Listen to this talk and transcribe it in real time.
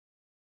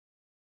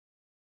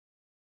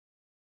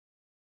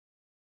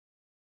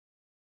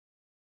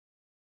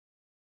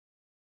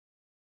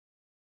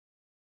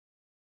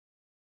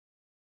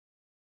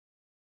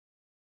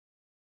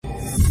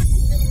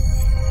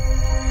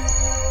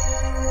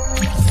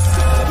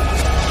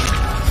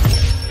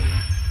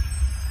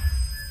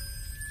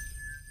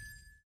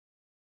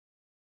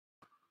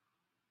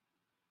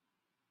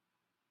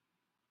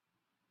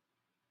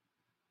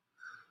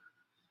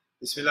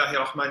بسم الله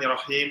الرحمن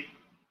الرحيم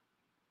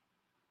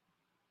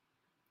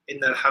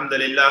إن الحمد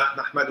لله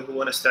نحمده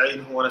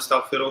ونستعينه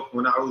ونستغفره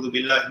ونعوذ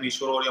بالله من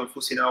شرور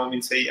أنفسنا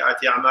ومن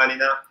سيئات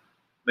أعمالنا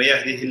من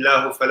يهده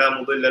الله فلا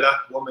مضل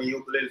له ومن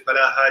يضلل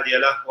فلا هادي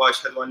له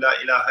وأشهد أن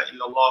لا إله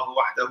إلا الله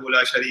وحده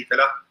لا شريك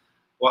له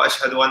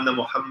وأشهد أن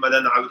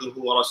محمدا عبده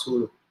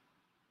ورسوله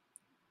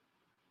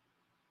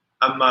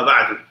أما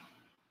بعد.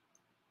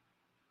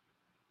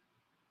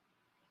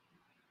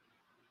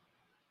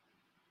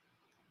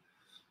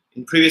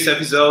 In previous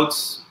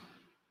episodes,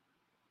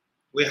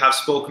 we have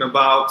spoken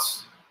about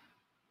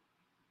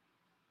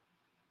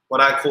what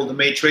I call the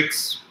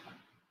matrix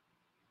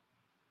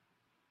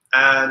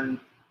and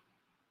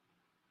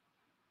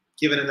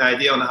given an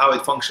idea on how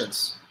it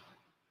functions.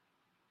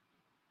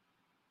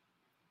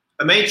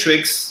 A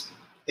matrix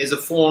is a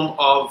form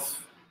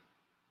of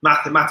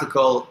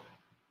mathematical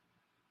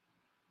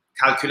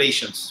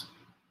calculations.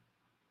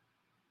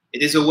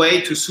 It is a way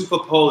to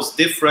superpose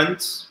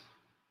different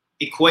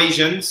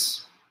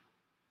equations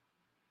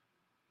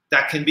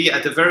that can be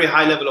at a very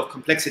high level of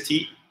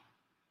complexity,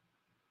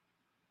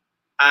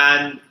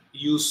 and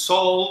you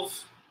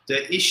solve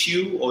the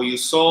issue or you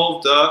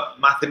solve the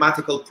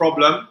mathematical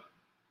problem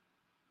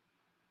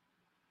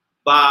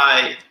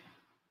by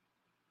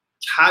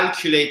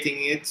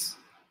calculating it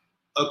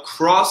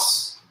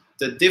across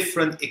the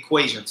different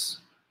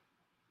equations.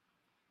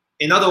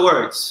 In other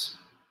words,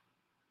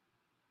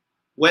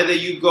 whether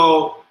you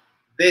go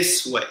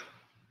this way,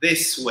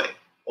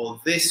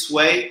 or this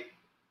way,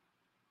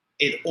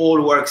 it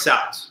all works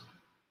out.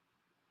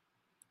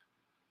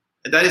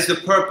 And that is the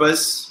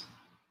purpose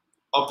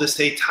of the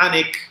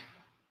satanic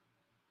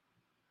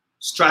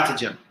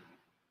stratagem,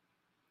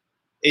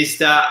 is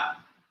that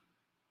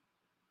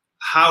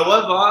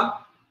however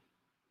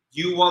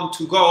you want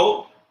to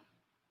go,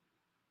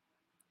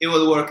 it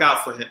will work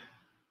out for him.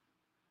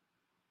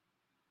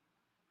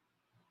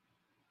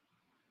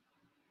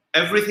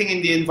 Everything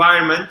in the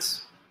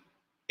environment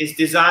is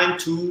designed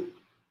to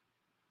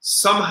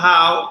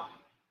somehow,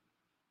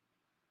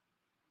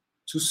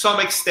 to some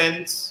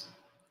extent,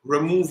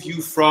 remove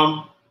you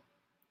from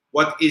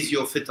what is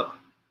your fitrah.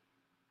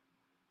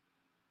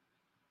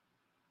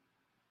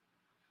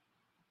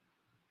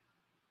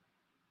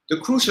 The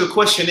crucial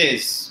question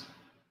is,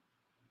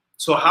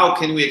 so how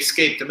can we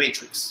escape the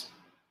matrix?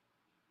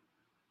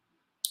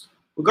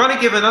 We're going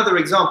to give another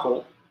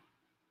example.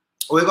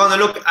 We're going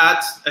to look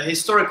at a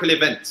historical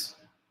event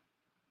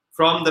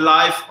from the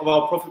life of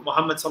our Prophet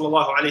Muhammad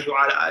sallallahu alayhi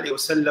wa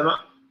sallam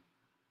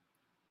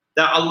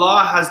that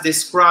Allah has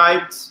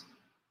described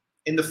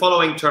in the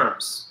following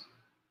terms.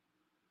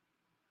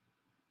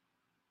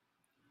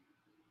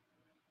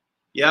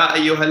 يا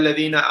أيها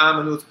الذين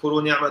آمنوا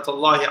اذكروا نعمة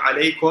الله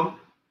عليكم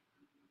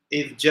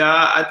إذ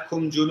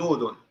جاءتكم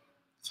جنود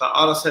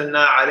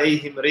فأرسلنا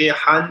عليهم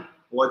ريحا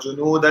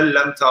وجنودا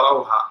لم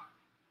تروها.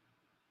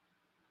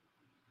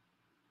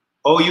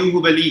 O you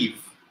who believe,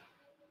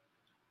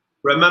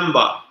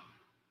 remember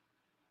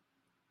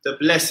the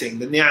blessing,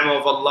 the ni'mah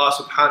of Allah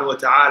subhanahu wa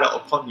ta'ala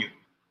upon you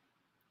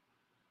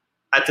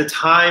at the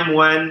time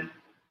when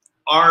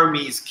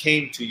armies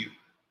came to you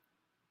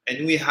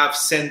and we have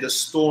sent a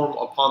storm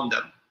upon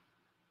them.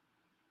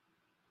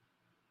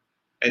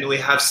 And we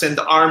have sent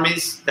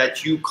armies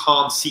that you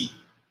can't see.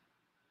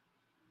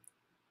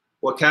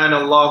 وَكَانَ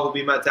اللَّهُ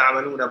بِمَا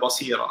تَعْمَلُونَ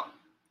بَصِيرًا.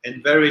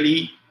 And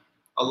verily,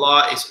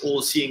 Allah is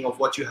all-seeing of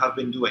what you have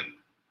been doing.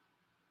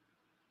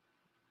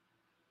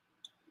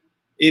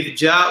 إِذْ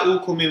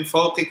جَاءُوكُمْ مِنْ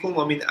فَوْقِكُمْ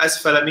وَمِنْ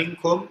أَسْفَلَ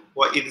مِنْكُمْ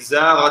وَإِذْ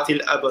زَاغَتِ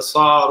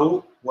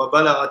الْأَبْصَارُ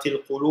وَبَلَغَتِ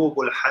الْقُلُوبُ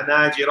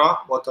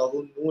الْحَنَاجِرَ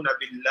وَتَظُنُّونَ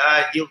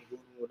بِاللَّهِ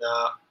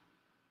الظُّنُونَا.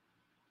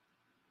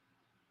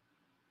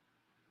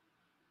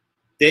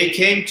 They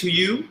came to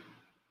you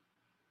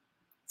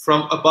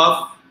from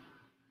above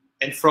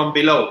and from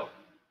below.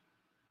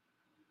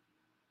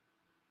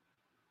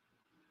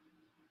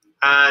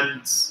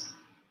 And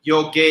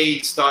your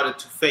gaze started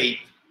to fade.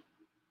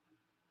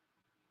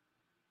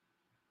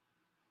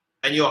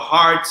 And your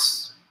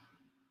hearts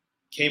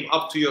came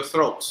up to your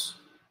throats.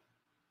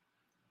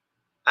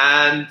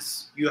 And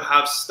you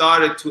have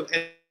started to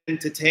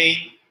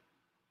entertain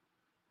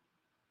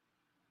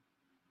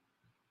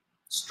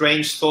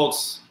strange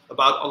thoughts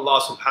about Allah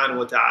subhanahu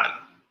wa ta'ala.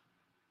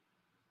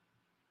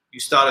 You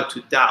started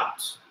to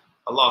doubt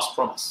Allah's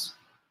promise.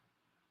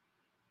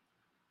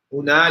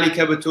 هُنَالِكَ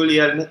ابْتُلِيَ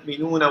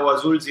الْمُؤْمِنُونَ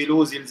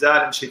وَزُلْزِلُوا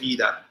زِلْزَالًا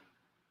شَدِيدًا.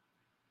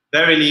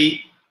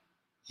 Verily,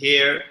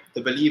 here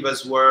the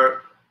believers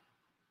were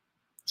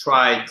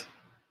tried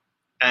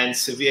and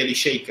severely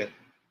shaken.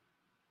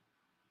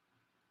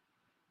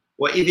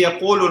 وَإِذْ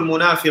يَقُولُ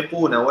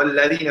الْمُنَافِقُونَ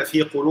وَالَّذِينَ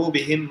فِي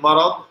قُلُوبِهِمْ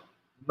مَرَضٌ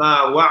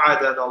مَا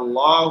وَعَدَنَا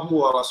اللَّهُ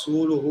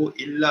وَرَسُولُهُ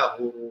إِلَّا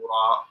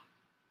غُرُورًا.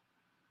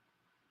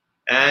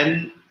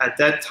 And at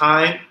that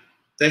time,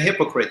 the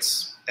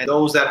hypocrites and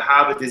those that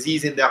have a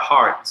disease in their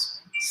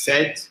hearts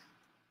said,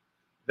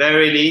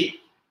 verily,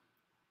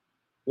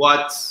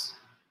 what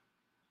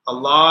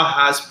Allah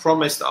has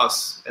promised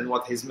us and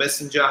what His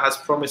Messenger has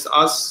promised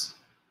us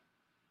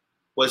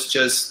was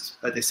just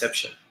a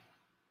deception.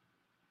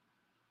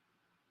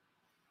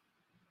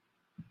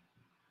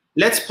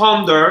 Let's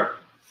ponder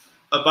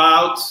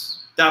about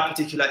that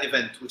particular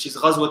event, which is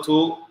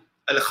Ghazwatu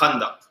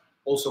al-Khandaq,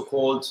 also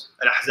called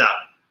al-Ahzab,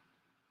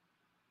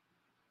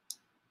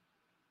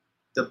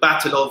 the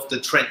Battle of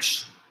the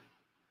Trench.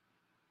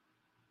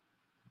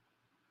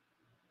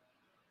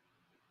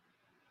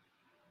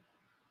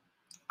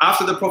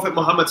 After the Prophet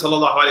Muhammad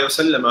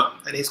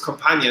ﷺ and his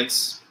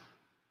companions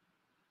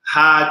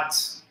had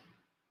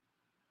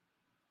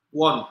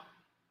won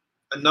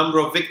a number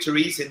of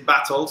victories in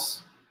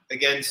battles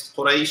against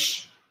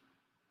Quraysh,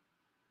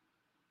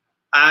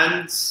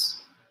 and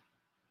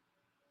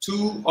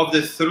two of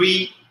the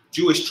three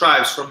Jewish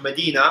tribes from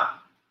Medina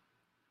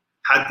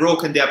had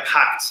broken their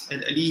pact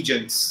and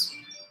allegiance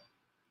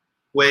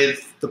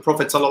with the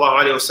Prophet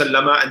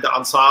ﷺ and the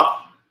Ansar.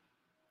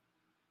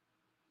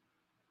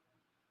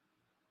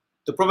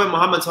 The Prophet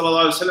Muhammad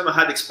ﷺ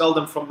had expelled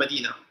them from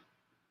Medina,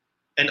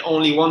 and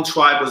only one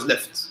tribe was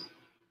left.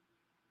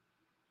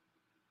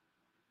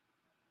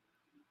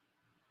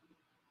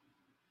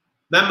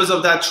 Members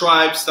of that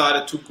tribe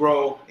started to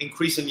grow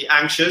increasingly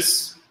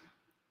anxious,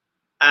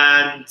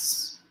 and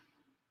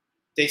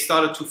they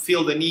started to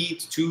feel the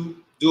need to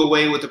do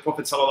away with the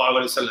Prophet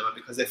ﷺ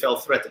because they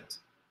felt threatened.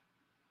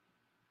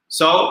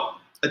 So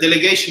a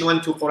delegation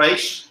went to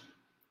Quraysh,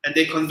 and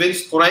they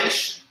convinced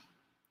Quraysh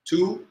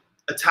to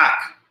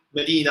attack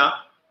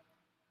Medina,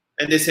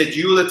 and they said,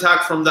 "You will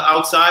attack from the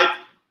outside,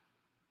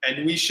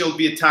 and we shall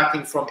be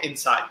attacking from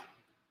inside,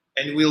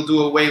 and we'll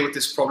do away with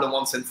this problem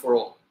once and for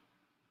all."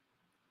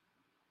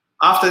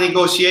 After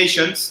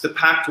negotiations, the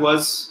pact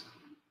was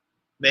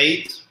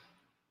made,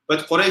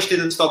 but Quraysh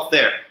didn't stop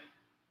there.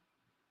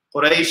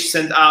 Quraysh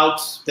sent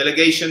out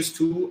delegations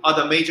to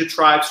other major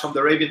tribes from the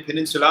Arabian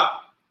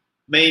Peninsula,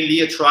 mainly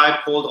a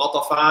tribe called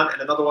Ghatafan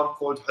and another one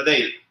called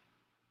Hudayl,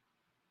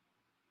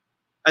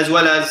 as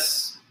well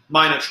as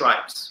minor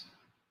tribes.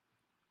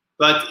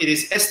 But it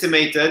is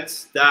estimated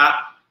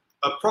that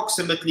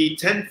approximately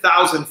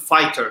 10,000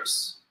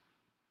 fighters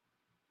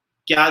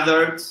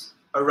gathered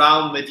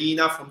around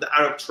Medina from the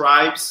Arab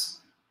tribes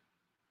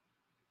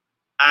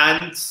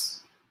and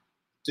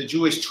the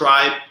Jewish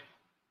tribe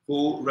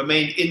who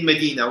remained in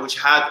Medina, which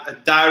had a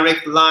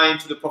direct line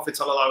to the Prophet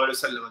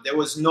ﷺ. There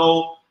was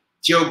no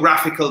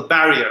geographical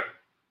barrier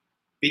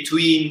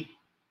between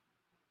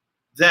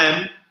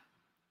them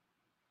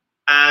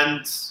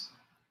and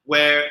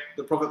where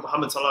the Prophet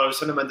Muhammad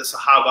ﷺ and the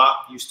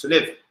Sahaba used to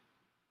live.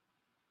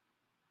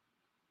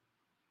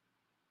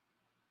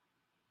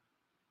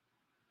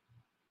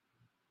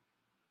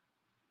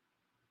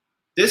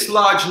 This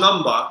large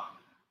number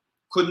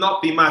could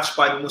not be matched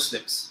by the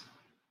Muslims.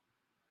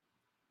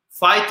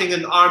 Fighting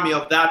an army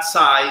of that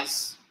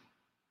size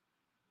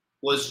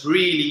was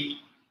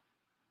really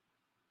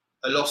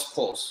a lost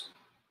cause.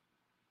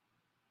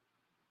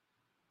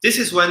 This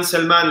is when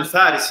Salman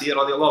al-Farisi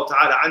radiallahu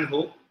ta'ala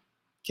anhu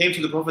came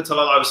to the Prophet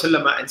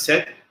ﷺ and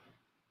said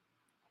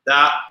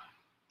that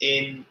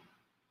in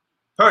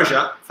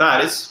Persia,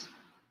 Faris,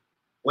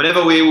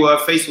 whenever we were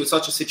faced with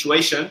such a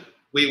situation,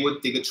 we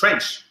would dig a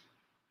trench.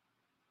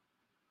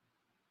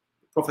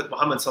 Prophet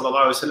Muhammad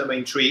ﷺ,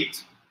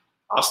 intrigued,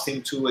 asked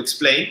him to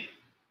explain.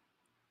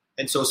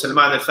 And so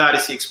Salman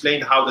al-Farisi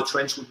explained how the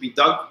trench would be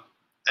dug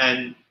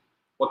and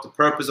what the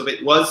purpose of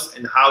it was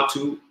and how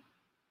to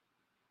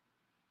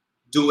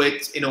do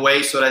it in a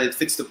way so that it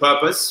fits the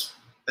purpose.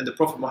 And the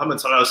Prophet Muhammad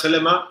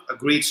ﷺ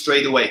agreed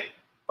straight away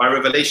by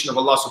revelation of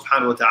Allah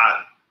subhanahu wa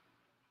ta'ala.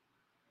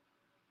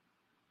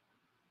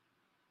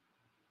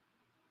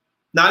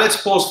 Now let's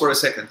pause for a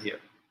second here.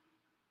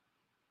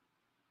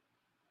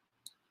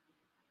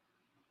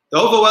 The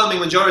overwhelming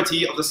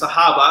majority of the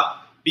Sahaba,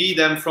 be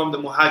them from the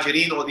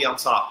Muhajirin or the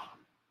Ansar,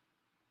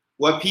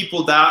 were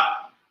people that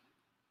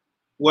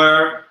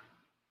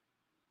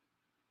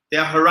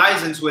their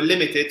horizons were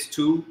limited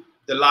to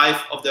the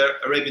life of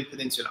the Arabian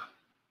Peninsula.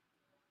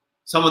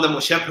 Some of them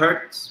were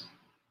shepherds.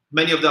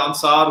 Many of the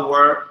Ansar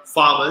were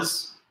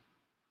farmers.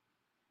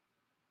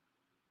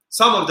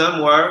 Some of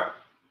them were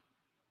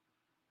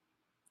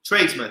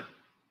tradesmen,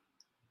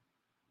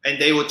 and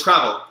they would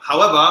travel.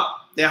 However,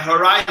 their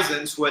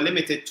horizons were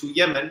limited to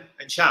Yemen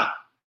and Sham.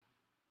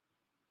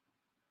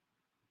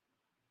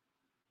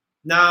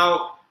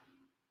 Now,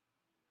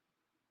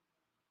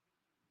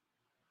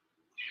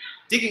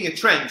 digging a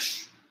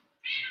trench,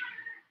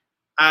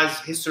 as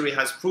history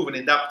has proven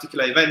in that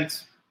particular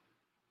event,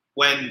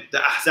 when the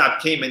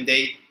Ahzab came and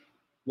they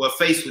were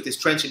faced with this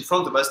trench in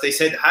front of us, they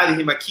said, هَذِهِ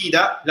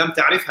مَكِيدَةٌ لَمْ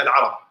تَعْرِفْهَا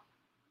الْعَرَبُ.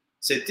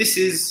 Said, this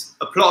is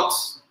a plot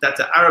that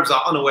the Arabs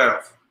are unaware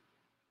of.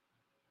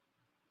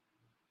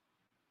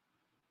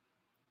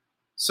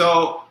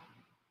 So,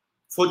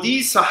 for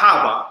these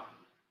Sahaba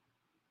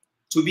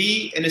to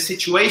be in a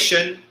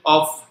situation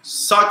of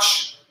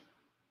such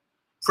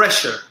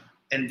pressure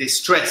and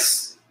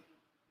distress,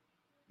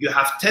 you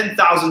have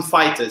 10,000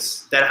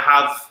 fighters that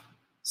have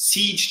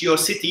sieged your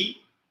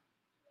city,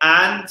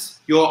 and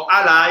your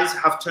allies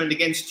have turned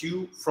against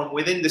you from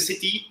within the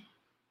city,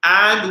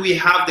 and we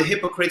have the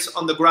hypocrites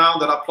on the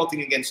ground that are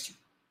plotting against you.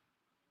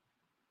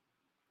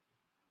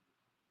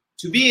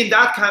 To be in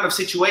that kind of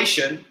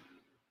situation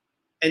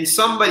and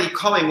somebody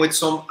coming with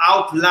some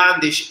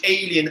outlandish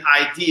alien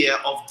idea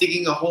of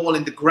digging a hole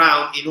in the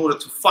ground in order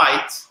to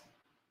fight,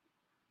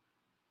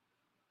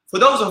 for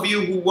those of you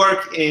who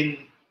work in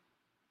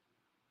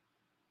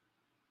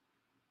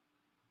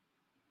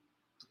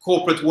the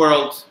corporate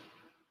world,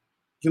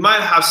 you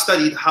might have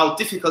studied how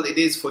difficult it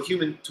is for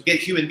to get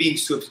human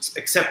beings to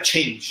accept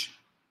change.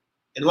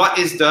 And what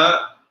is the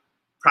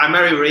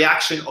primary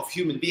reaction of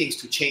human beings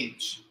to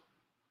change?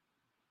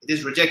 It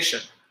is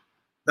rejection.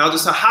 Now, the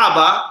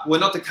Sahaba were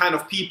not the kind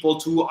of people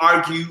to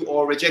argue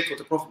or reject what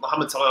the Prophet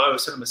Muhammad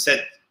ﷺ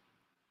said.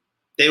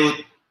 They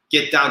would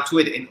get down to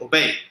it and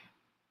obey.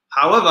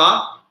 However,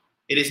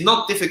 it is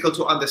not difficult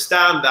to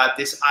understand that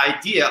this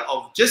idea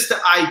of, just the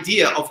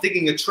idea of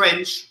digging a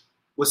trench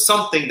was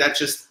something that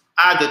just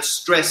added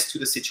stress to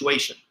the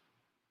situation.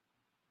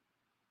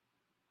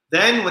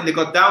 Then when they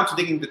got down to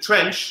digging the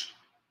trench,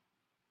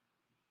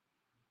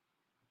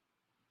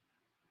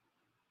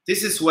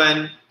 this is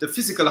when the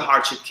physical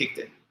hardship kicked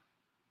in.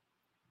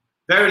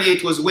 Verily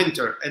it was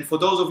winter, and for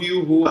those of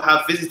you who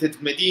have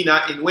visited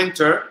Medina in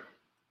winter,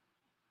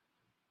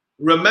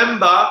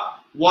 remember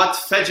what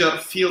Fajr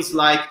feels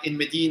like in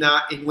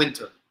Medina in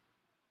winter.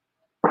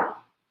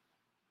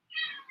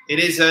 It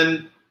is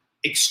an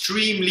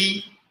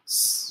extremely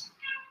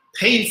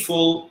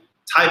painful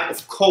type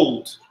of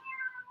cold,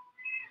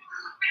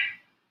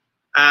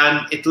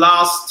 and it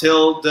lasts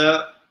till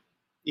the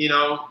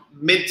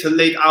mid to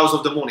late hours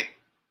of the morning.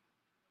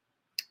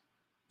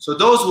 So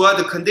those were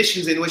the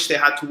conditions in which they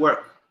had to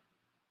work.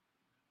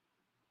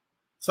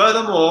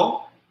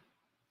 Furthermore,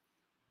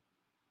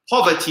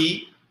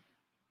 poverty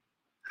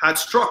had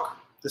struck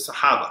the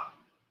Sahaba,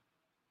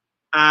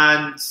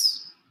 and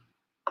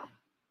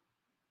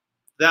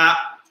that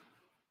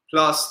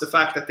plus the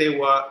fact that they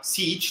were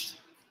sieged,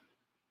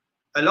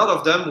 a lot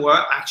of them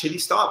were actually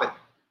starving.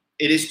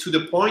 It is to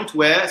the point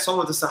where some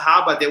of the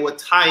Sahaba, they were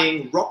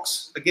tying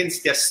rocks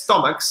against their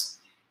stomachs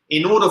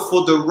in order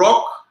for the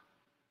rock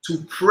to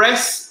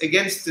press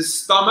against the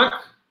stomach,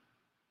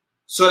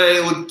 so that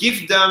it would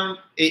give them,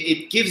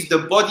 it gives the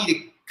body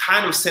the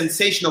kind of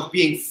sensation of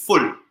being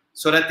full,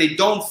 so that they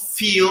don't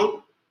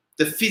feel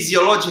the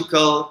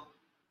physiological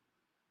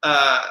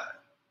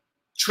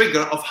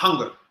trigger of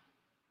hunger.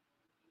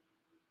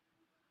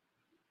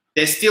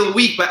 They're still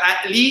weak, but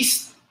at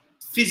least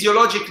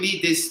physiologically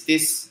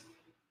this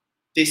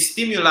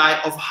stimuli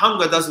of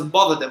hunger doesn't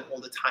bother them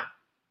all the time.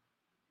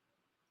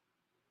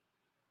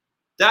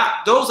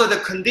 Those are the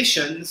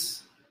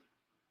conditions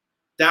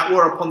that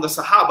were upon the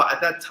Sahaba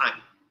at that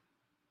time.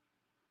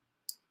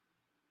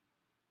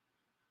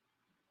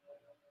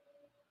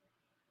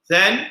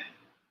 Then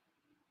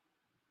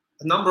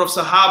a number of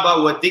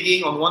Sahaba were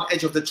digging on one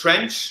edge of the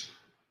trench,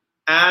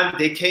 and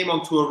they came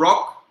onto a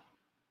rock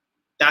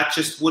that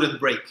just wouldn't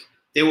break.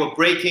 They were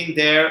breaking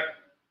their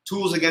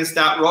tools against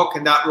that rock,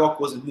 and that rock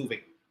wasn't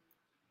moving.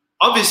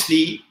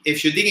 Obviously,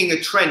 if you're digging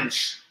a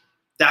trench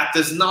that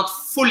does not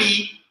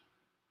fully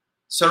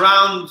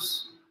surround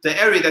the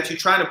area that you're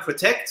trying to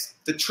protect,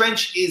 the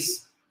trench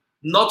is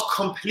not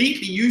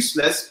completely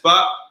useless,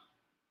 but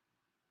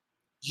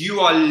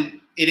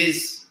it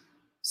is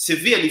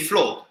severely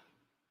flawed.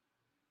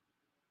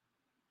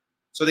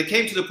 So they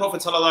came to the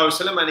Prophet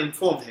ﷺ and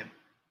informed him.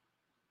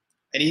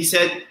 And he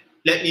said,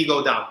 "Let me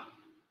go down."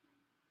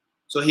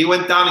 So he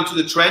went down into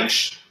the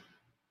trench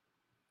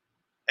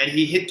and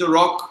he hit the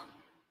rock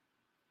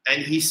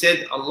and he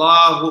said,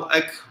 "Allahu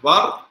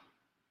Akbar.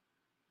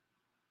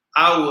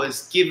 I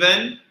was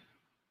given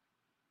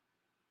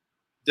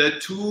the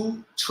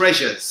two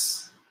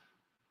treasures,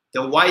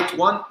 the white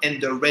one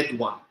and the red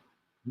one,"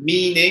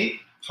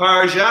 meaning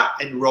Persia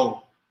and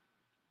Rome.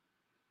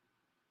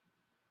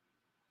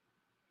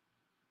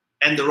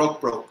 And the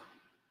rock broke.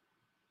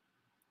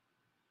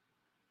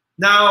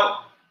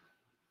 Now,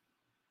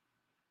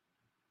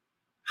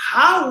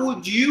 how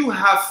would you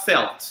have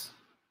felt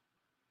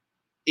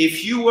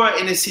if you were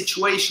in a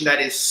situation that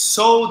is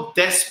so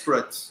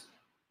desperate,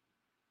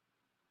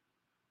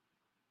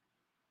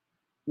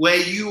 where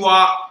you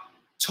are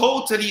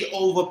totally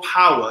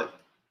overpowered,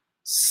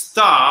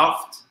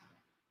 starved,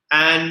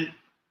 and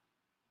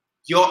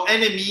your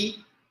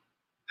enemy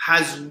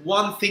has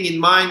one thing in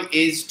mind,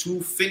 is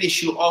to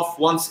finish you off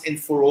once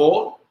and for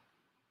all,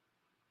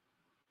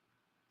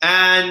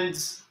 and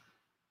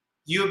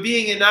you're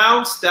being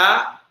announced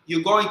that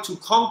you're going to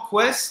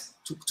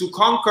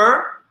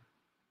conquer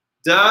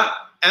the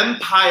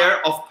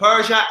empire of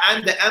Persia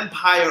and the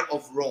empire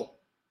of Rome.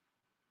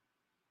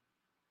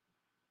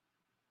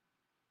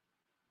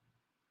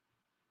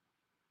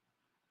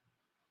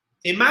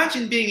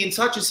 Imagine being in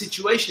such a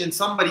situation and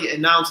somebody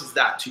announces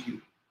that to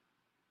you.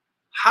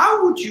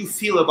 How would you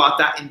feel about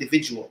that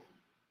individual?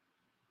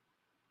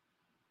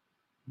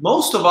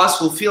 Most of us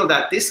will feel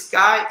that this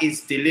guy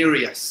is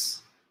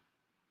delirious.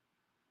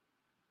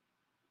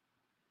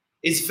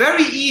 It's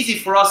very easy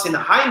for us in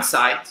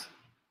hindsight,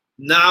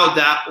 now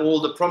that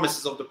all the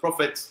promises of the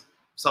Prophet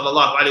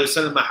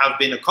ﷺ have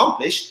been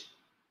accomplished,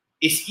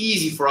 it's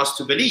easy for us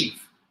to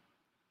believe.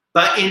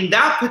 But in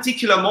that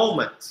particular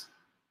moment,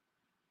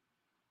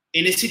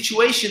 in a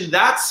situation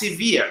that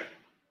severe,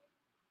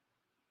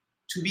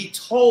 to be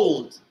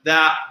told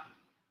that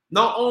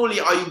not only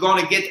are you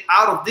going to get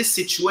out of this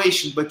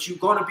situation, but you're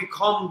going to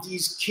become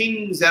these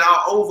kings that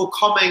are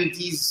overcoming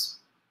these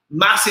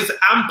massive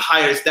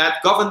empires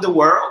that govern the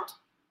world.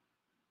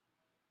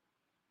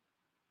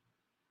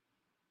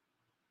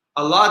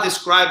 Allah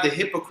described the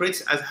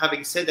hypocrites as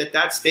having said at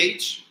that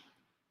stage,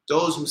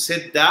 those who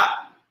said that,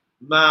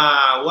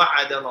 مَا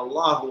وَعَدَنَ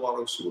اللَّهُ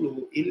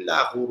وَرَسُولُهُ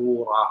إِلَّا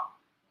غُرُورًا.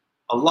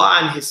 Allah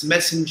and His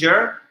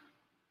Messenger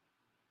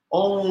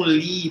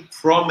only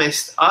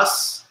promised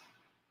us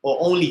or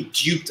only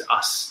duped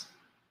us.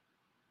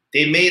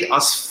 They made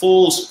us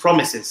false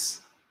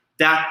promises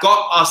that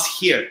got us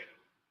here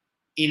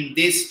in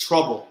this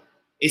trouble.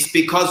 It's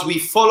because we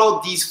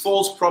followed these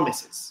false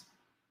promises.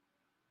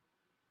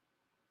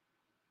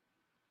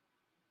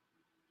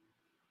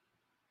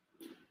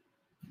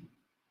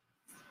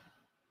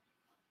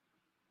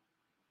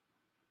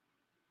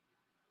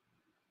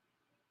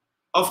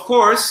 Of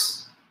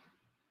course,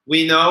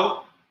 we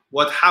know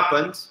what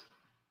happened.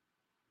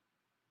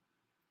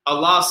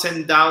 Allah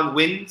sent down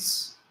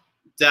winds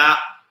that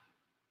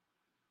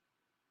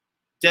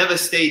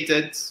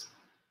devastated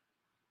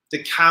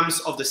the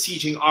camps of the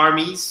sieging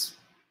armies,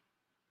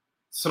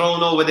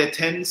 thrown over their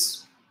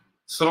tents,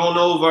 thrown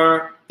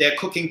over their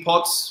cooking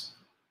pots.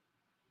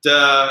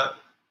 The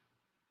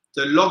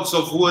logs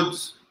of wood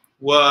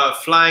were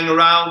flying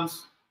around,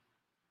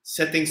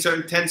 setting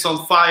certain tents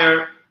on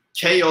fire.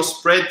 Chaos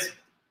spread,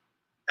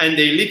 and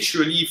they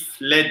literally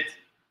fled.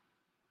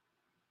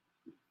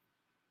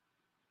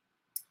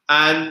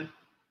 And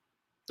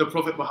the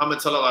Prophet Muhammad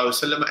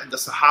ﷺ and the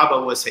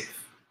Sahaba were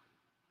safe.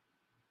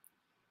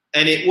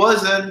 And it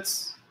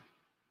wasn't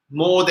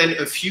more than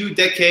a few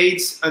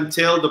decades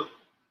until the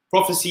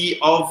prophecy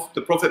of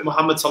the Prophet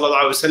Muhammad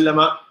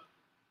ﷺ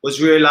was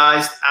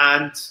realized,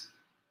 and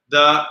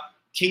the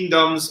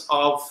kingdoms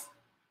of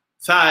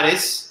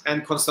Faris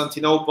and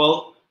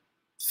Constantinople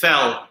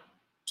fell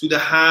to the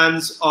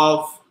hands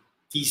of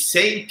the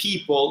same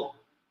people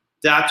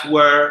that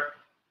were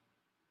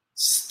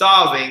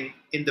starving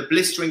in the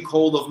blistering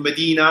cold of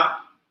Medina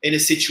in a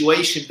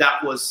situation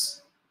that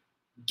was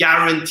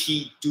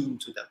guaranteed doom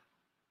to them.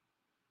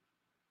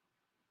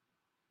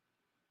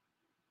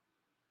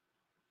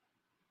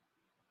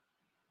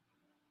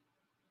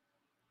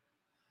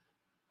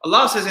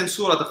 Allah says in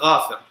Surah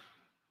Ghafir,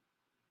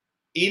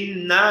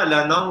 إِنَّا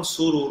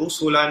لَنَنْصُرُ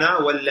رُسُلَنَا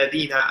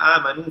وَالَّذِينَ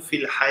آمَنُوا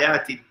فِي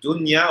الْحَيَاةِ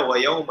الدُّنْيَا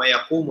وَيَوْمَ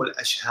يَقُومُ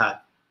الْأَشْهَادِ.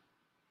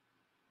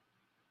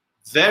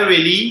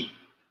 Verily,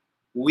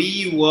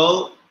 we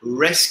will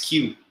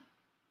rescue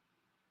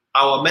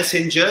our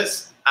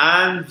messengers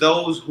and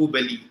those who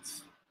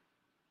believe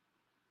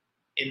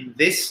in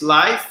this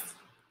life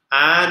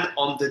and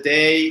on the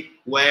day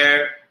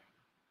where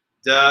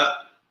the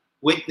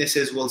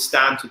witnesses will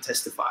stand to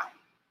testify.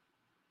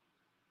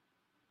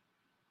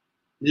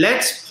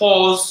 Let's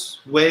pause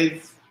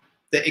with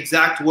the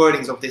exact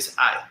wordings of this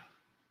ayah.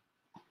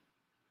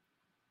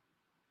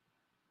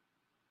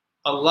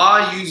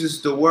 Allah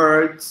uses the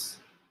words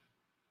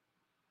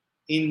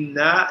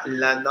Inna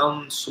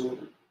lanansur,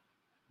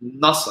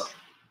 Nasr.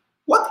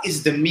 What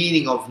is the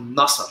meaning of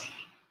Nasr?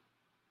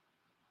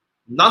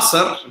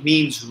 Nasr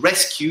means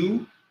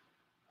rescue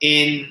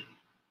in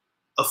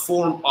a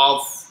form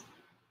of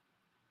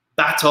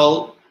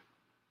battle,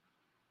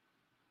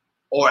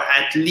 or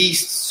at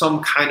least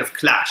some kind of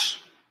clash.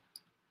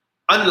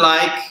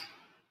 Unlike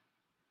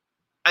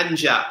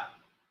Anja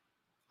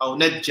or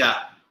Najja.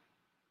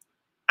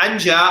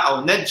 Anja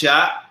or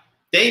Najja,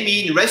 they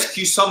mean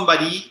rescue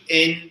somebody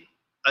in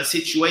a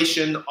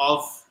situation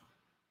of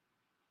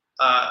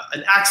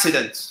an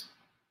accident,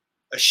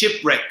 a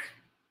shipwreck,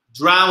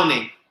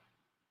 drowning,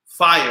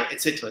 fire,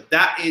 etc.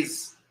 That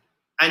is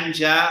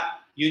Anja,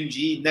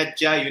 Yunji,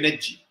 Najja,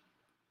 Yunajji.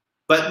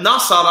 But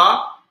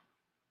Nasara,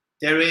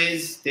 there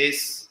is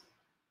this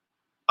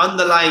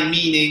underlying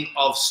meaning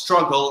of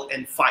struggle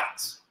and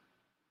fight.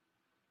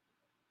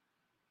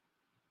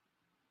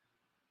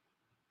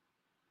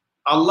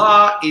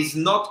 Allah is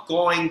not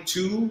going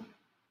to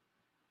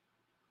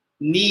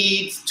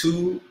need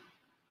to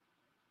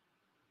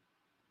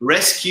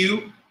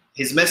rescue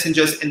His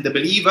messengers and the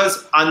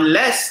believers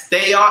unless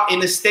they are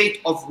in a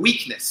state of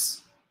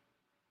weakness.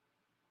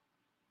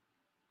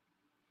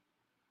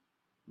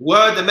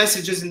 Were the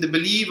messengers and the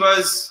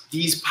believers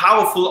these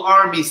powerful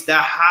armies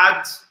that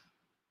had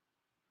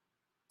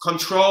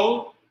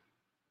control,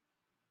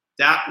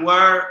 that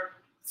were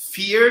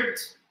feared,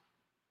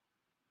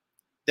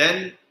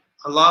 then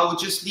Allah would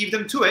just leave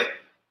them to it.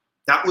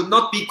 That would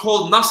not be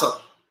called Nasr.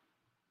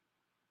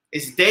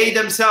 It's they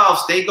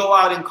themselves, they go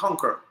out and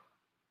conquer.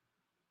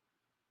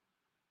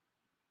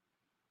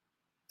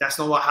 That's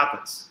not what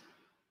happens.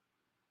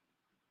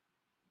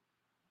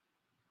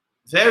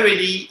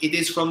 Verily, it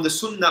is from the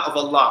Sunnah of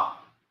Allah,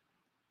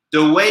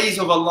 the ways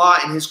of Allah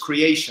in His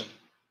creation,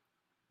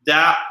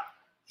 that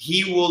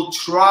He will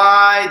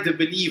try the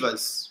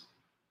believers,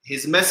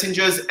 His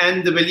messengers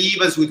and the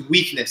believers with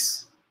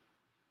weakness.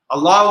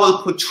 Allah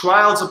will put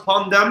trials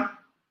upon them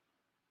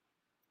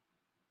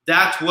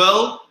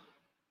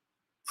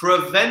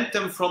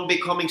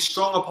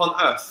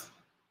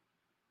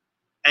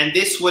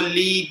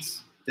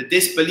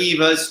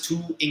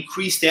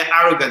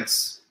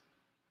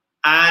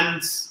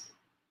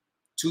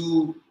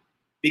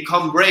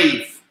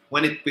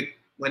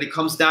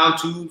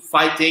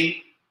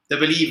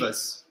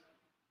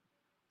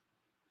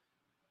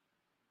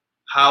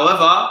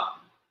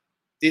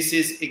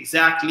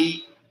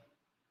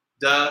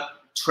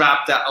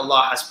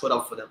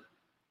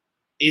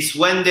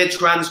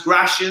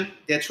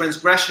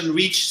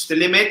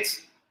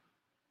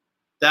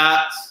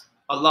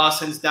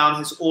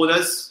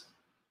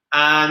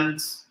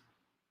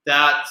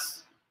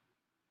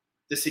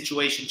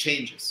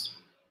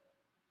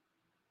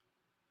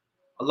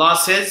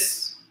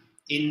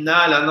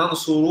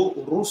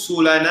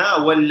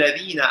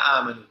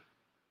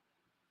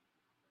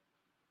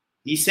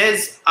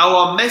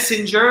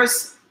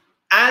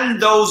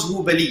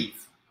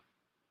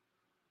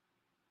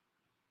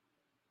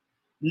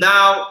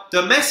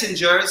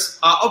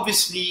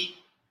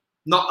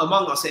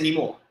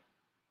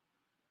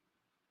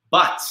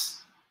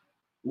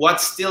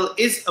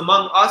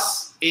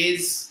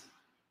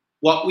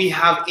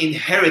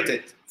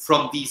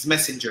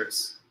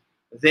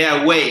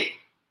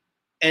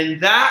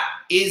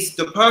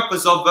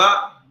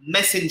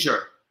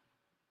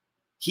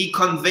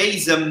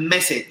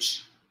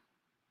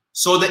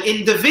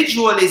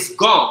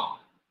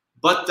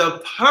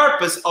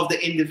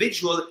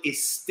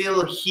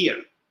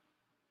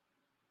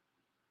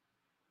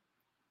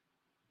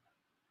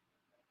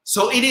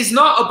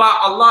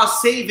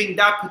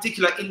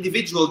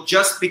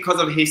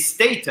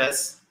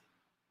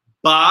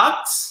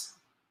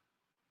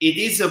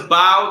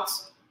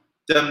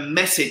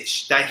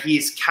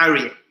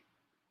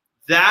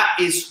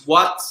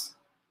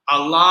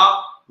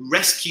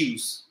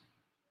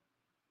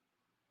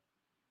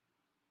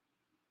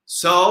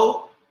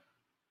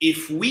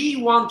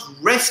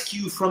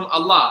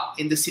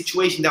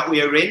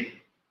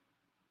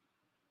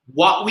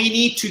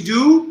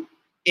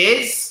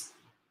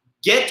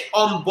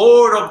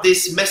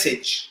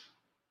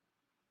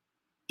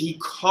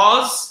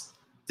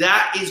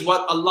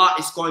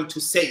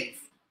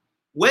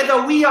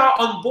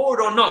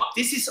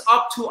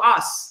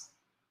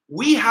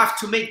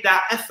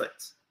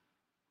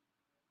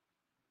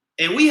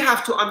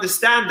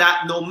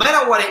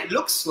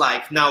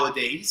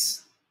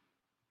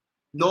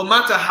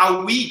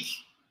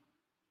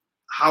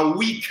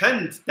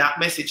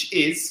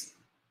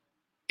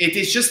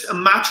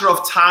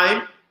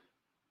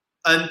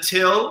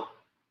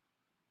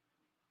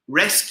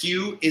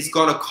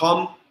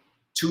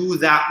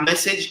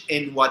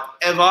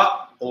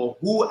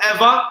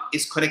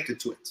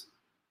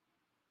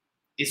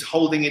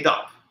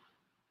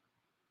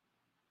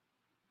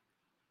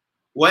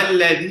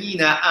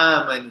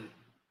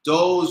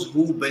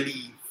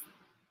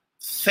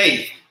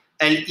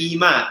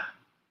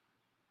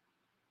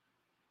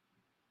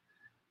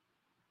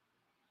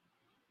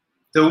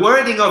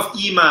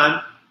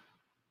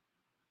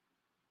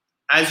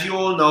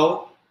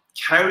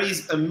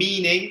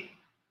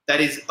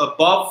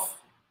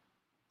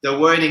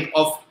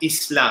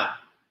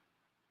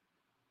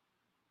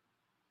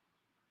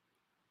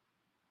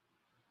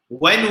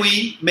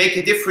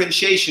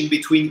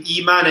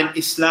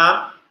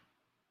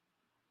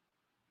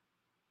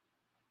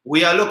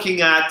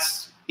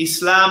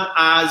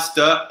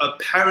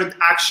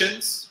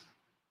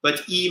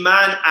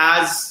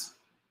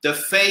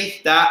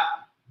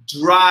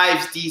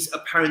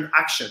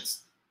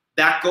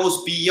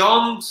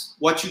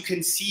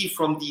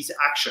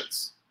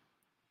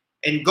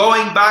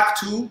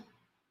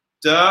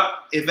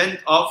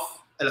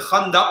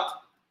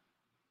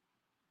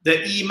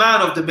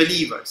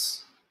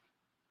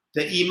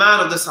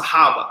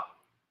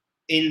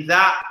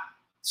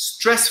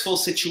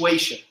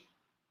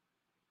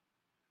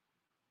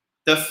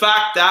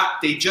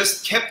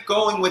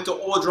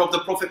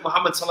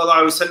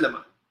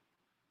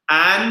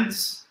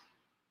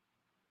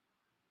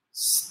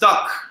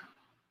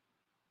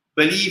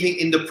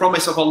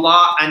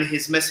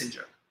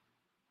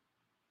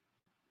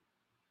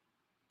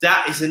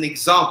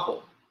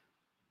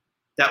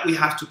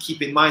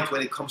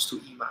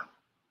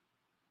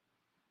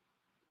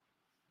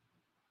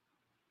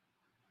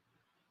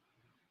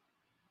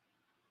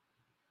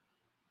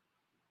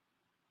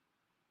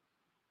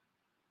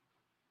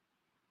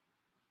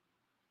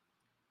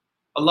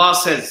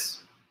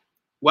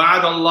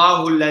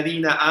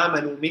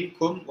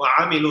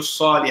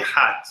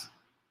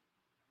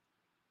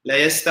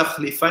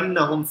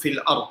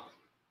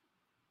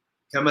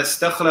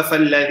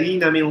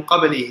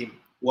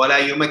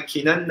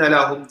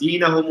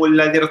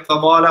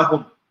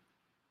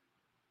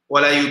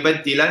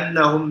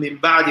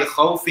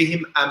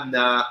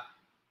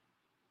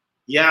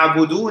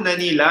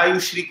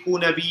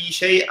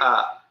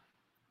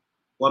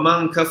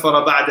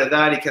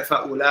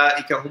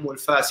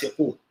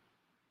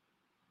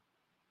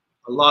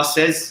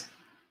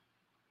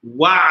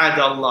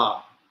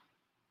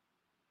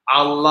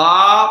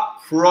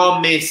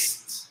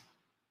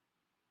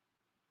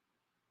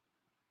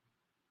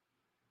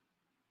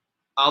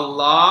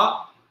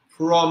Allah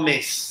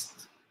promised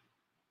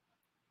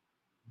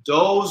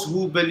those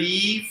who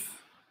believe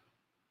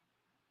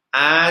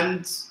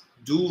and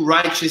do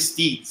righteous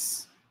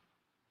deeds,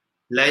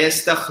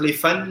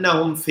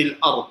 لَيَسْتَخْلِفَنَّهُمْ فِي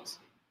الْأَرْضِ,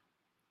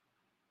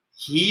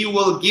 He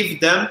will give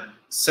them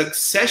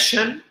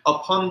succession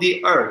upon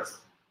the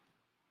earth.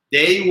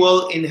 They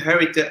will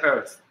inherit the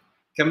earth.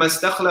 كَمَا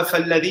اسْتَخْلَفَ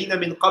الَّذِينَ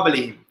مِنْ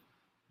قَبْلِهِمْ,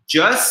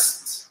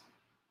 just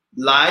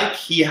like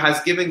He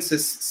has given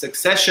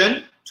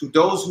succession to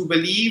those who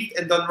believed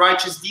and done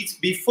righteous deeds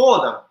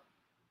before them.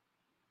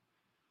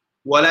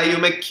 وَلَا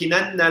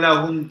يُمَكِّنَنَّ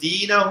لَهُمْ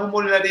دِينَهُمُ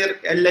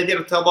الَّذِي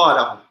ارْتَضَى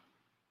لَهُمْ,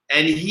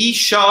 and He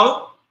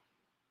shall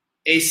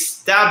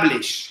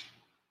establish,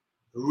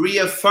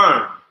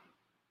 reaffirm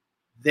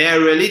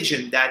their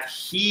religion that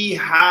He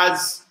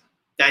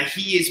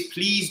is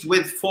pleased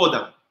with for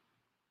them.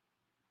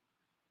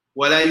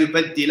 وَلَا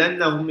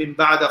يُبَدِّلَنَّهُمْ مِنْ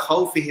بَعْدَ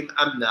خَوْفِهِمْ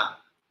أَمْنًا,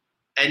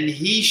 and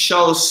He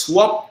shall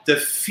swap the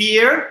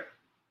fear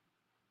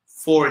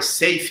for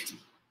safety.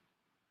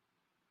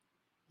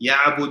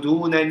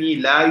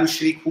 يَعْبُدُونَنِي لَا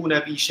يُشْرِكُونَ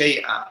بِي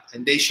شَيْئًا,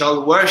 and they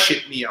shall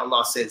worship me,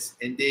 Allah says,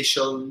 and they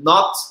shall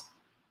not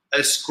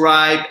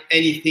ascribe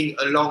anything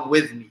along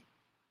with me.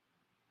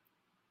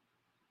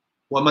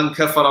 وَمَنْ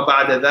كَفَرَ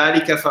بَعْدَ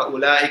ذَلِكَ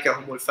فَأُولَٰئِكَ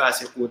هُمُ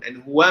الْفَاسِقُونَ,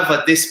 and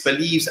whoever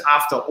disbelieves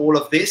after all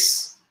of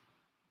this,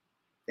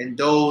 then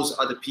those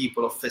are the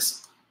people of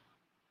fisq.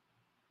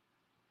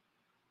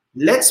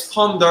 Let's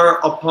ponder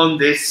upon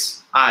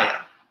this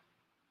ayah.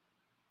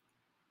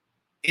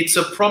 It's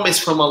a promise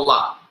from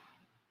Allah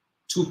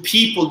to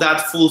people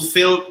that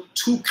fulfill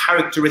two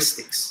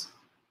characteristics: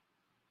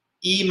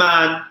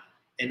 Iman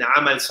and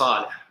Amal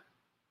Salih,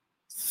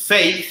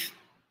 faith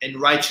and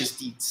righteous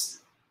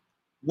deeds.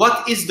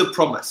 What is the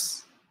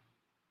promise?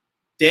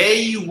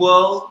 They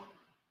will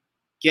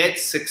get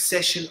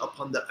succession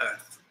upon the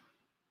earth.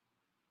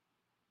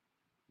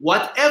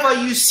 Whatever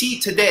you see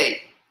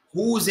today,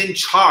 who's in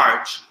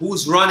charge,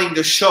 who's running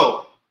the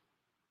show,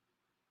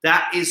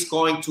 that is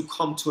going to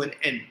come to an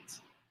end.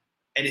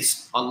 And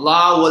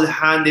Allah will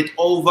hand it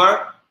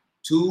over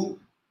to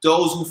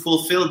those who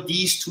fulfill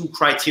these two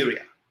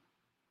criteria.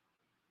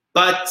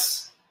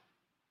 But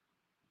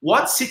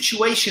what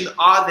situation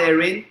are they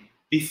in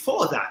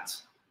before that?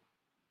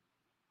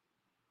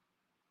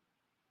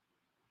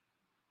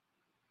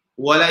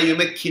 وَلَا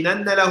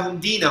يُمَكِّنَنَّ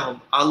لَهُمْ دِينَهُمْ,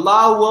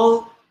 Allah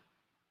will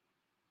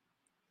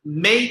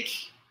make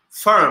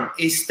firm,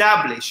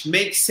 establish,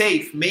 make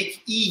safe,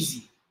 make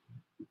easy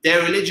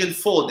their religion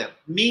for them.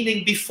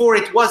 Meaning before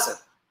it wasn't.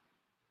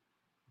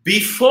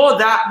 Before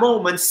that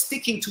moment,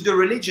 sticking to the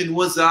religion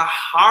was a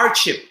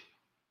hardship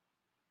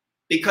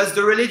because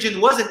the religion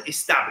wasn't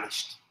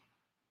established.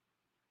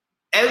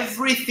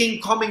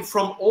 Everything coming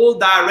from all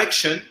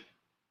direction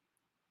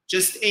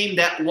just aimed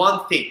at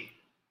one thing: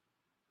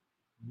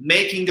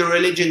 making the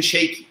religion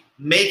shaky,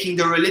 making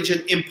the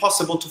religion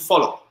impossible to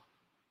follow.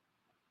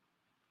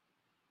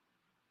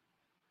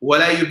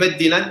 وَلَا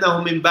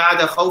يُبَدِّلَنَّهُمْ مِنْ بَعْدَ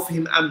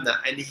خَوْفِهِمْ أَمْنًا,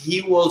 and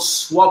He will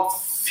swap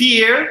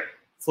fear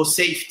for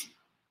safety.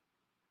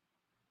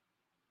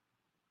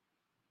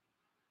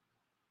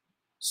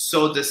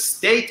 So the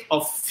state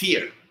of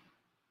fear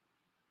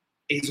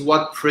is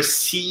what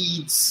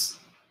precedes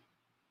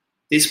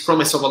this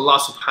promise of Allah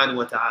subhanahu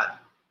wa ta'ala.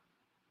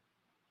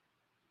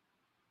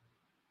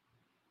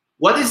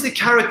 What is the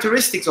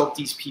characteristics of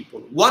these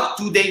people? What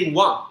do they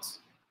want?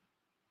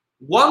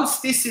 Once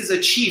this is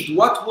achieved,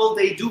 what will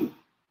they do?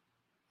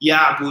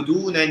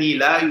 يَعْبُدُونَنِي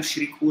لَا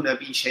يُشْرِكُونَ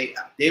بِي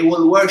شَيْئًا, they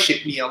will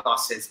worship me, Allah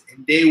says,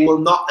 and they will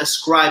not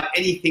ascribe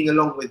anything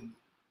along with me,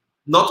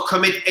 not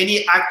commit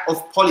any act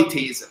of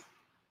polytheism,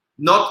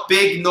 not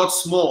big, not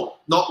small,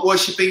 not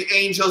worshipping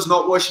angels,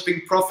 not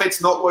worshipping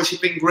prophets, not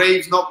worshipping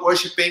graves, not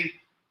worshipping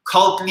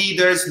cult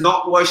leaders,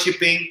 not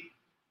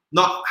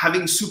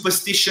having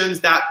superstitions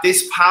that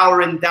this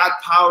power and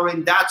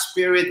that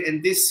spirit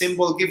and this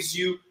symbol gives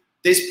you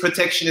this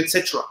protection,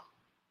 etc.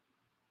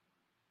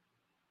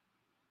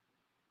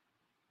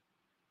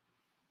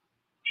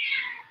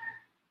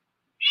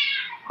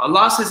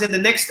 Allah says in the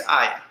next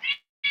ayah,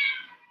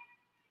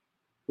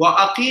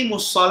 وَأَقِيمُوا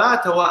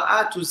الصَّلَاةَ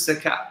وَآتُوا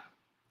الزَّكَاةَ.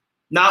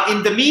 Now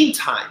in the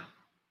meantime,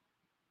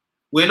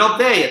 we're not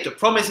there yet. The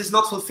promise is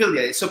not fulfilled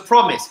yet. It's a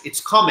promise. It's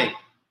coming.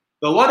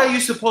 But what are you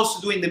supposed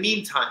to do in the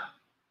meantime?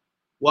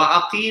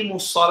 وَأَقِيمُوا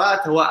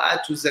الصَّلَاةَ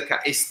وَآتُوا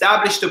الزَّكَاةَ.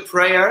 Establish the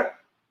prayer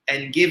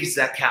and give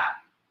zakah.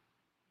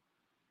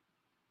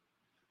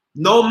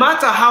 No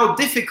matter how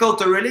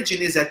difficult a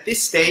religion is at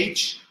this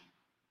stage,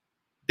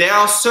 there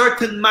are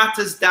certain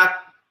matters that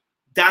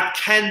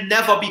can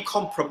never be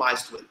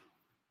compromised with.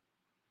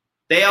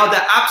 They are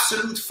the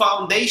absolute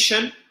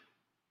foundation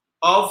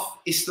of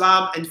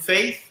Islam and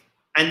faith,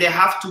 and they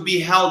have to be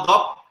held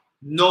up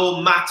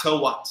no matter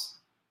what.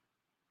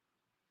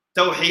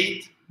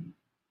 Tawheed,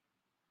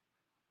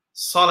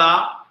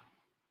 Salah,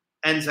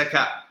 and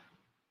Zakah.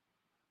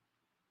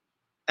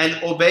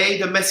 And obey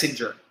the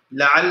messenger.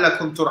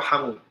 لَعَلَّكُمْ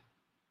تُرْحَمُونَ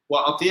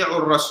وَأَطِيعُوا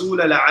الرَّسُولَ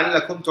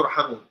لَعَلَّكُمْ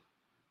تُرْحَمُونَ,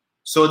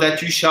 so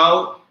that you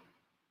shall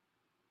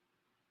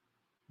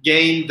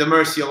gain the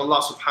mercy of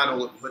Allah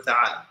subhanahu wa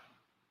ta'ala.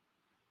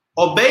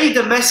 Obey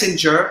the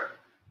messenger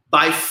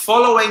by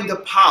following the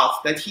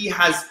path that he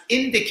has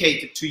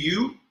indicated to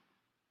you,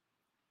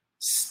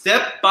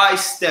 step by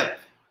step,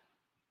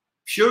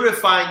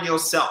 purifying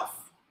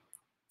yourself,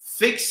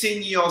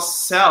 fixing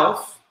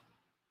yourself,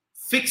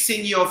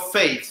 fixing your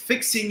faith,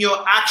 fixing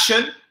your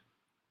action.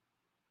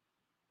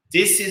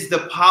 This is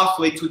the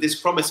pathway to this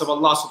promise of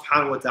Allah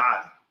subhanahu wa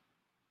ta'ala.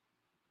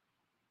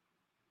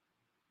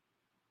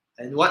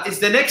 And what is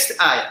the next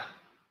ayah?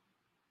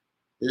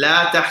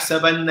 لا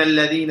تحسبن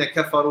الذين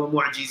كفروا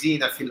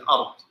معجزين في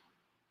الأرض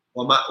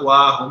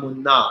ومأواهم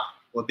النار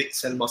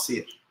وبئس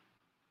المصير.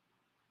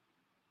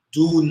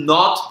 Do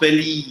not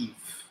believe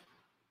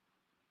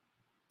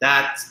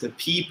that the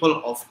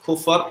people of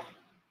Kufr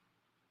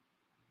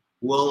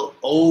will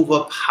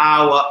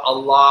overpower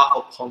Allah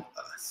upon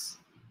earth.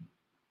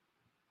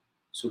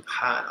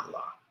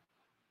 Subhanallah.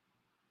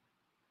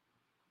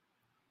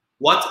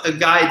 What a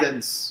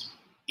guidance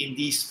in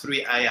these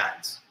three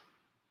ayat.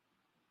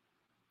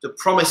 The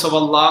promise of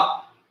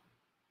Allah,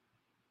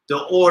 the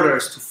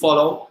orders to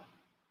follow,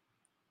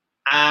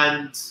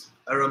 and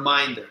a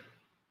reminder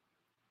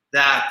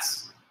that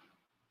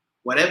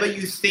whatever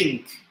you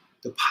think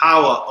the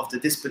power of the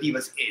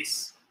disbelievers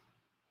is,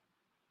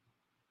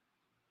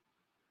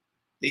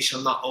 they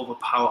shall not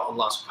overpower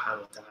Allah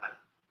subhanahu wa ta'ala.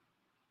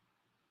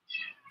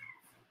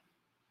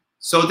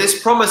 So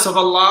this promise of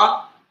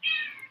Allah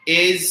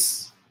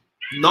is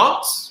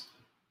not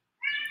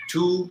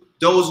to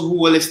those who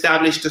will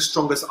establish the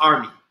strongest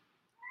army.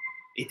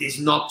 It is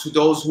not to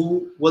those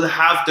who will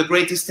have the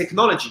greatest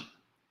technology.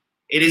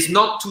 It is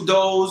not to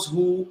those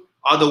who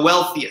are the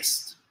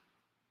wealthiest.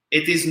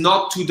 It is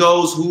not to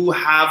those who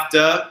have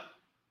the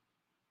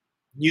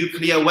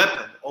nuclear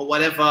weapon or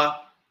whatever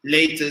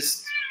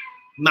latest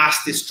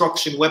mass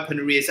destruction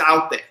weaponry is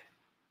out there.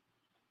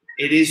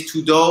 It is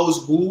to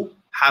those who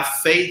have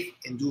faith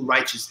and do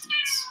righteous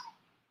deeds.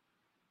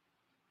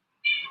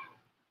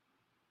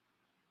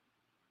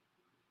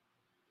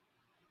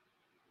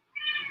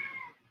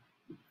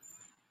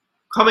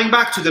 Coming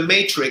back to the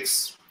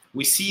matrix,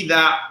 we see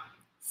that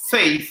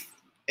faith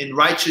and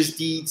righteous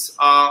deeds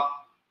are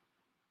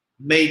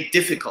made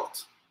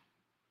difficult.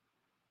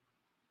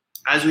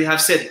 As we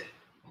have said,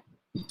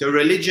 the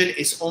religion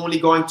is only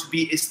going to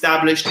be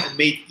established and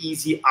made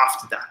easy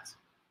after that.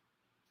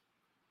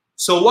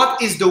 So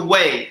what is the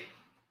way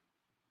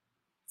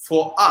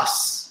for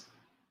us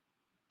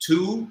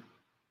to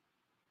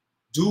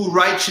do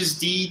righteous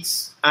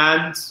deeds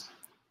and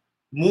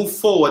move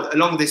forward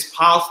along this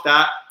path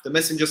that the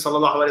Messenger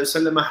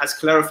ﷺ has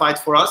clarified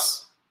for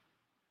us,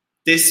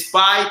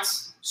 despite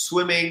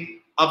swimming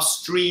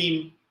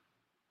upstream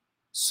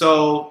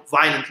so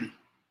violently?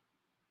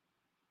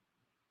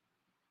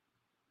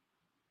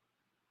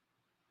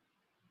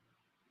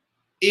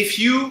 If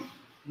you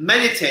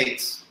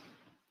meditate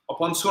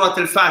upon Surah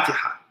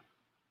Al-Fatiha,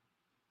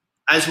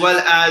 as well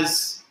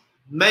as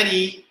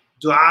many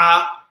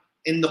dua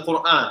in the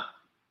Quran,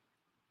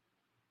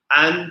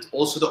 and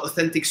also the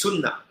authentic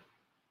Sunnah,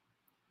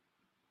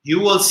 you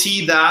will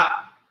see that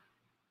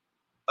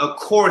a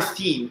core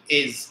theme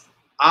is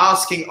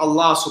asking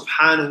Allah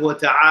subhanahu wa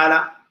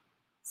ta'ala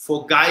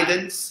for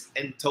guidance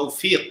and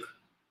tawfiq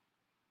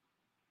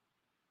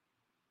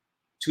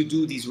to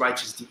do these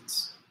righteous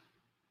deeds.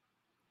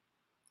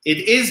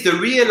 It is the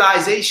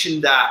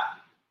realization that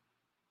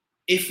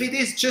if it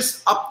is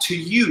just up to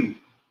you,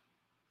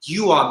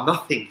 you are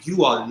nothing,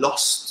 you are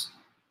lost.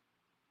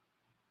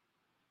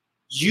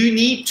 You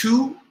need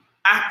to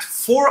act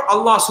for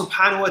Allah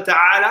subhanahu wa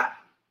ta'ala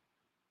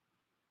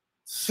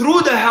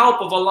through the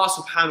help of Allah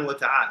subhanahu wa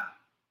ta'ala.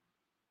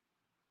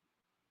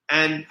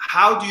 And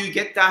how do you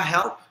get that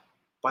help?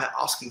 By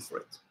asking for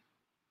it.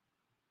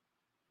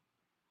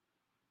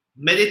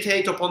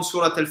 Meditate upon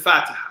Surah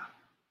Al-Fatiha.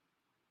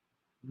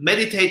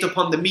 Meditate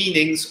upon the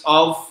meanings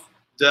of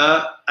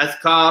the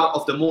adhkar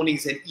of the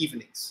mornings and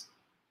evenings.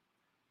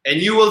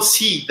 And you will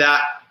see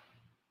that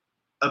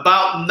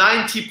about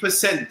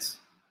 90%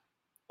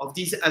 of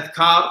these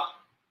adhkar,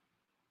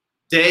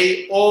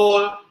 they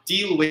all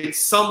deal with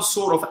some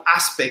sort of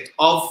aspect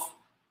of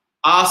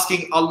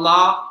asking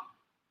Allah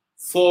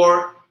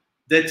for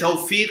the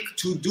tawfiq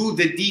to do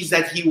the deeds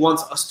that He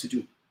wants us to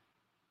do.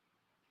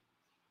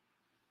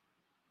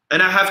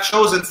 And I have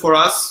chosen for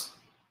us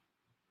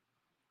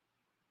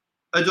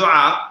a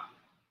dua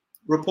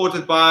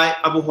reported by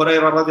Abu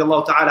Hurairah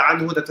radiallahu ta'ala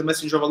anhu, that the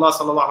Messenger of Allah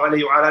sallallahu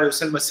alayhi wa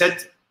sallam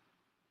said,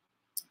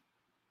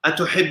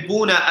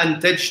 أتحبون أن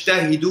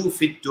تجتهدوا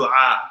في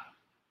الدعاء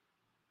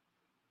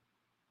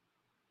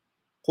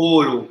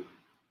قولوا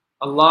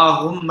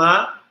اللهم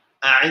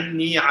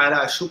أعني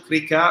على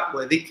شكرك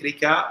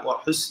وذكرك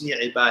وحسن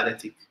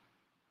عبادتك.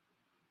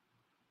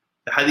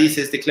 The hadith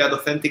is declared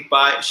authentic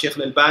by Sheikh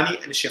Al-Albani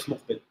and Sheikh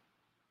Muqbil.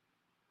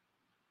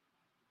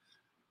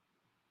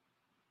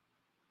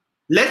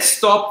 Let's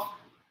stop,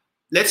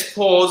 let's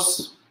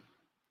pause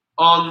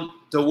on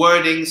the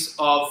wordings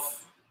of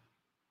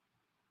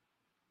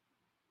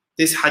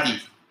this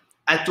hadith.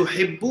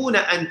 أتحبون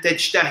أن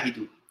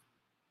تجتهدوا.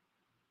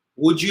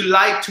 would you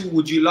love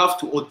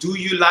to, or do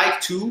you like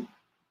to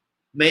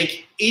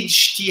make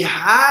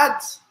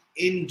ijtihad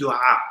in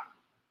dua?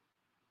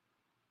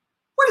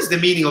 What is the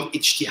meaning of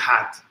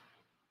ijtihad?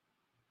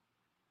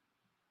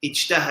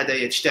 Ijtahada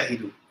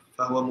yajtahidu,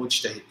 fahuwa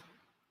mujtahid.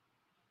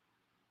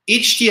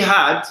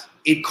 Ijtihad,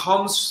 it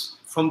comes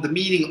from the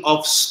meaning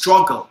of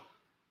struggle.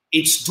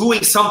 It's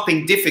doing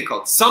something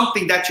difficult,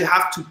 something that you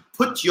have to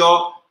put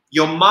your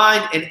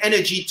mind and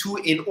energy to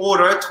in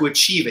order to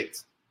achieve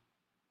it.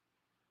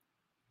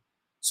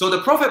 So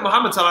the Prophet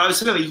Muhammad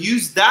ﷺ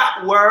used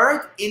that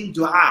word in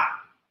dua.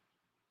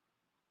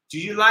 Do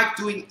you like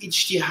doing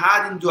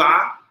ijtihad in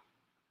dua?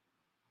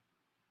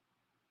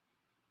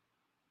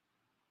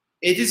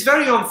 It is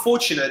very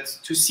unfortunate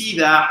to see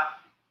that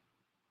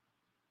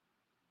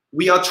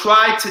we are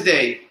tried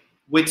today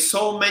with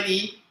so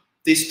many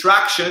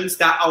distractions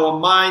that our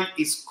mind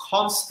is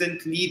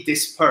constantly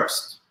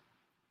dispersed.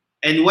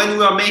 And when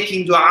we are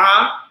making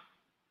dua,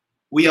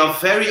 we are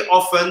very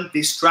often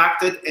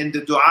distracted, and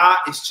the dua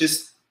is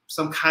just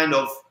some kind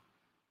of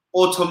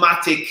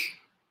automatic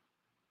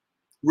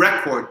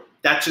record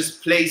that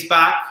just plays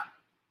back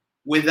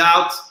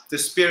without the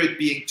spirit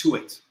being to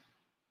it.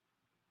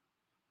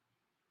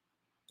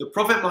 The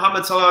Prophet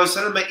Muhammad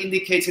ﷺ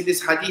indicates in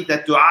this hadith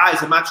that dua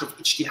is a matter of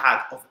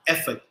ijtihad, of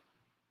effort.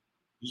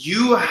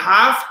 You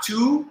have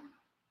to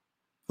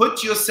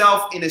put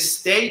yourself in a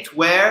state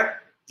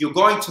where you're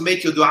going to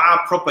make your dua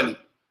properly.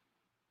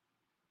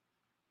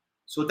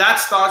 So that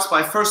starts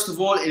by, first of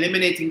all,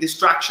 eliminating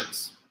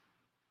distractions.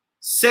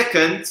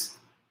 Second,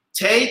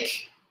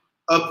 take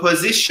a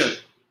position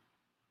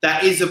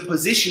that is a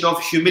position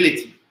of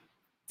humility.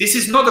 This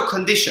is not a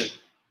condition.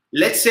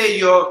 Let's say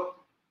you're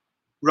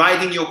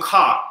riding your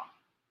car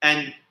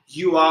and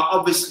you are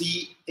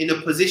obviously in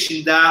a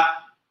position that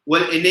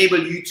will enable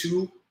you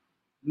to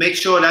make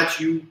sure that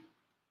you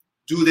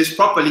do this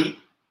properly,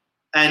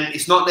 and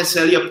it's not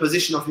necessarily a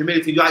position of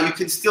humility. You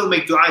can still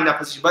make dua in that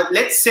position. But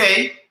let's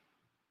say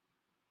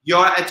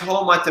you're at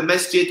home at a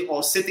masjid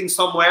or sitting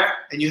somewhere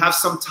and you have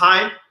some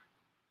time.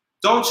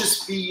 Don't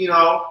just be,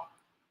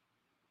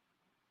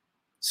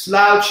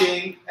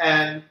 slouching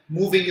and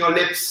moving your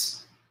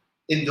lips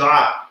in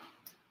dua.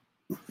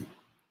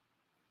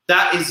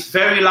 That is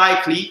very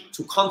likely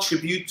to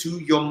contribute to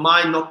your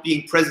mind not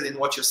being present in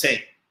what you're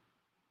saying.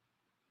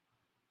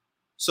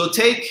 So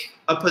take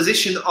a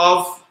position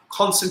of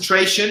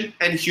concentration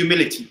and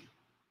humility.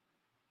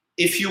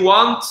 If you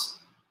want,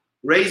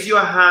 raise your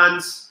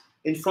hands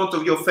in front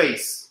of your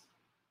face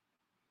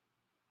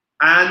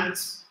and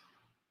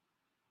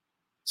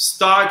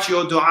start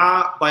your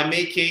dua by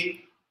making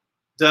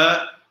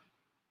the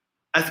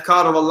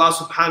adhkar of Allah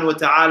subhanahu wa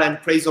ta'ala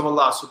and praise of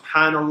Allah.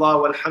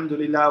 Subhanallah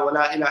walhamdulillah wa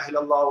la ilaha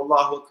illallah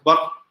wallahu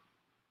akbar.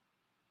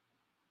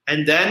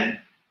 And then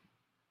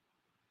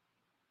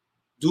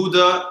do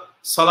the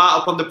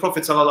salah upon the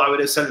Prophet sallallahu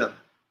alaihi wasallam.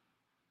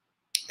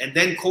 And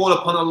then call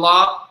upon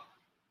Allah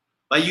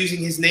by using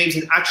His names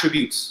and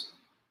attributes.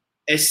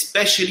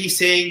 Especially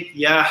saying,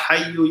 Ya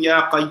Hayyu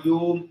Ya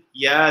Qayyum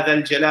Ya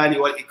Dhal Jalali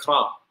Wal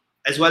Ikram,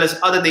 as well as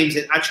other names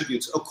and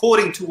attributes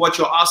according to what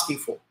you're asking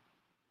for.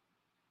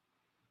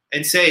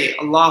 And say,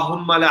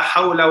 Allahumma la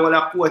hawla wa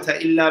la quwwata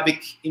illa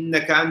bik,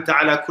 innaka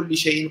anta ala kulli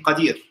shay'in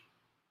qadir.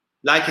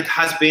 Like it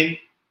has been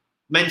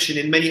mentioned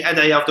in many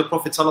ad'iyah of the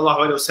Prophet sallallahu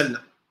alaihi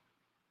wasallam.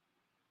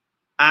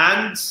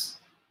 And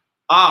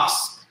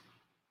ask.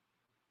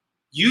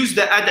 Use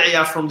the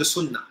ad'iyah from the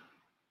Sunnah.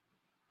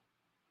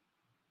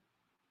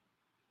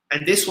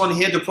 And this one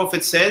here, the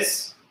Prophet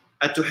says,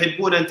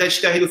 أَتُحِبُّونَ أَن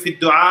تَجْتَهِدُ فِي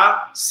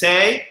الدُّعَاءِ.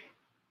 Say,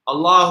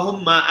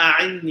 Allahumma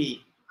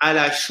a'inni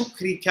ala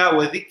shukrika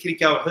wa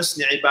dhikrika wa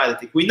husni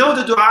ibadatik. We know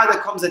the dua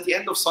that comes at the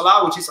end of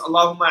salah, which is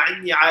Allahumma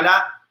a'inni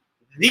ala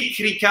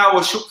dhikrika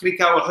wa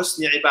shukrika wa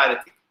husni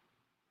ibadatik.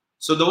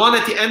 So the one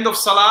at the end of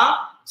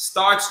salah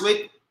starts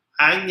with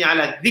a'inni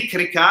ala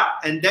dhikrika,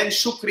 and then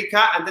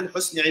shukrika, and then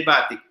husni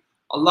ibadatik.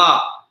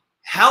 Allah,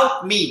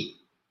 help me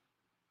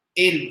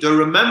in the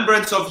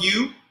remembrance of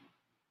you,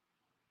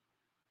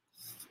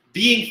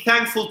 being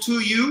thankful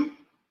to you,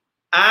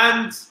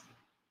 and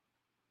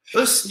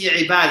husni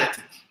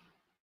ibadatik,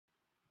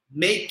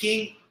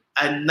 making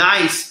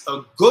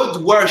a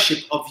good worship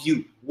of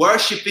you,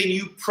 worshipping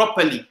you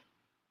properly.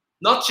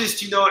 Not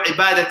just,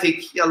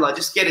 ibadatik, yallah,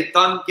 just get it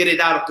done, get it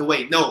out of the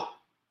way. No,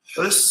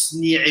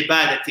 husni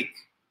ibadatik,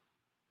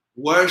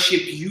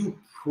 worship you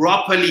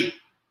properly,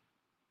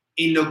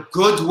 in a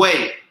good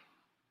way.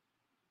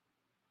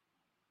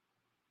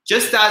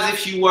 Just as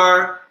if you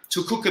were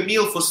to cook a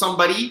meal for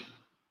somebody,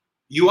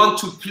 you want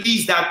to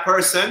please that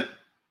person,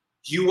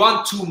 you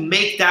want to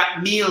make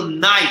that meal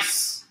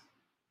nice.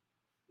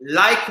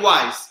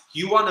 Likewise,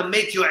 you want to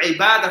make your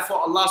ibadah for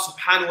Allah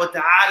subhanahu wa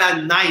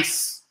ta'ala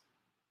nice.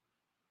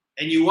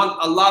 And you want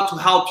Allah to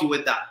help you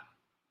with that.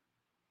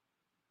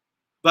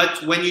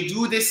 But when you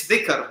do this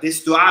dhikr,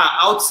 this dua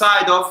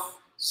outside of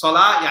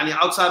salah,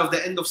 outside of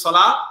the end of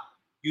salah,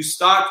 you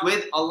start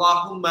with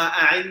Allahumma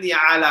a'inni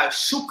ala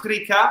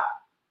shukrika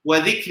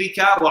wa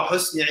dhikrika wa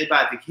husni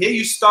ibadik. Here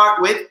you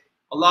start with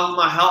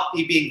Allahumma help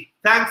me being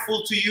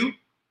thankful to you,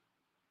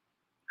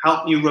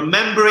 Help me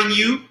remembering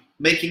you,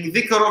 making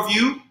dhikr of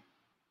you,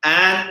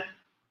 and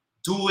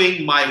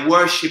doing my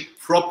worship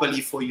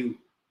properly for you.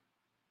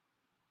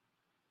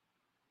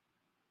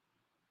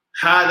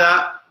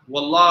 هذا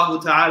والله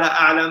تعالى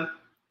أعلم.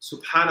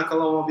 سبحانك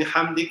اللهم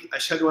وبحمدك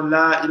أشهد أن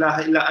لا إله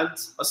إلا أنت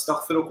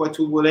أستغفرك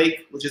وأتوب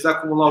إليك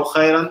وجزاكم الله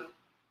خيرا.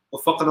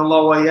 وفقنا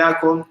الله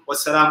وإياكم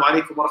والسلام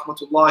عليكم ورحمة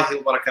الله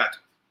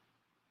وبركاته.